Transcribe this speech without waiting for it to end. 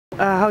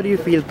How do you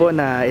feel po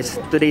na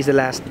today's the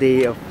last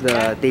day of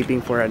the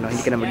taping for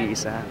Hindi Ka Na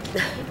Mag-iisa?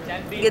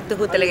 Ganito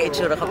ho talaga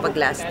itsura kapag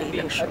last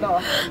day ng show.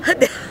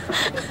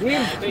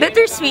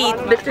 Bittersweet,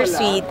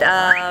 bittersweet.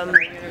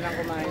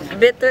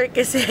 Bitter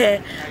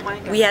kasi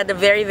we had a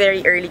very,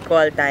 very early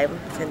call time.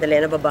 Sandali,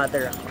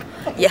 nababother ako.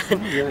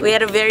 Yan. We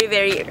had a very,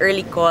 very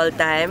early call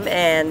time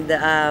and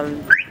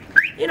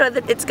you know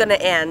that it's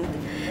gonna end.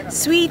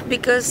 Sweet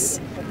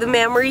because the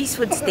memories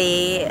would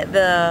stay,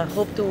 the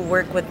hope to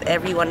work with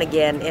everyone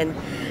again, and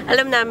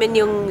alam namin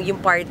yung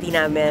party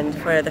namin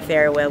for the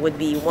farewell would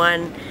be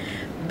one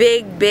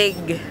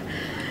big,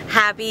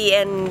 happy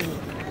and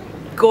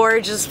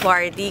gorgeous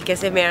party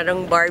kasi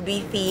merong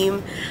Barbie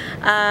theme.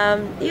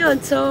 Yun,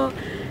 so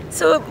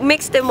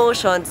mixed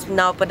emotions.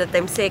 Now pa that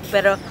I'm sick,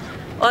 pero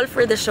all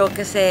for the show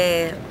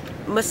kasi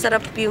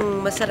masarap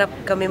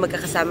kami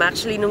magkakasama.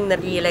 Actually, nung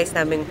na-realize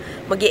namin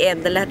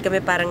mag-i-end, lahat kami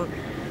parang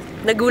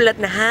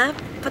nagulat na, ha?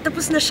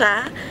 Patapos na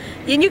siya?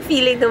 Yun yung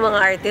feeling ng mga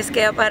artists.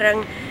 Kaya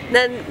parang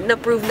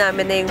na-prove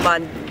namin na yung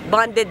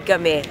bonded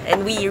kami.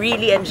 And we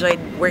really enjoyed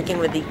working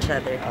with each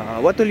other.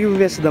 What will you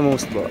miss the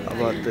most po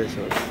about the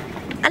show?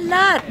 A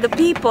lot. The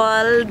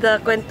people, the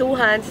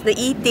kwentuhans, the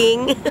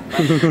eating.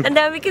 Ang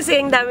dami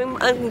kasi, ang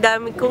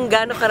dami kung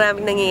gaano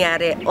karaming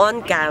nangyayari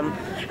on cam.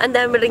 Ang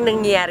dami rin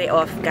nangyayari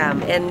off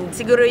cam. And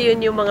siguro yun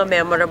yung mga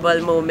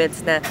memorable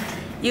moments na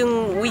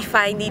yung we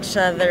find each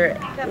other,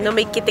 na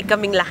may kitik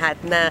kaming lahat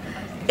na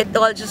it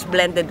all just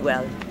blended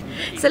well.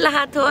 Sa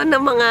lahat ho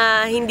ng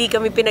mga hindi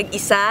kami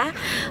pinag-isa,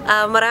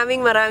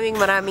 maraming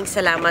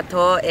salamat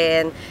ho,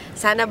 and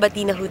sana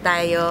bati na ho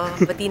tayo.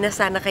 Bati na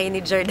sana kayo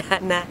ni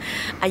Jordana.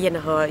 Ayan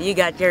ho, you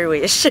got your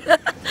wish.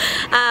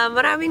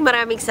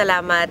 Maraming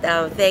salamat.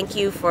 Thank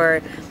you for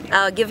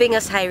giving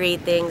us high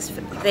ratings.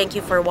 Thank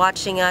you for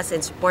watching us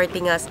and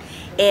supporting us.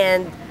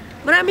 And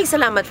maraming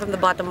salamat from the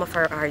bottom of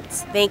our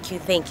hearts. Thank you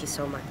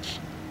so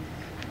much.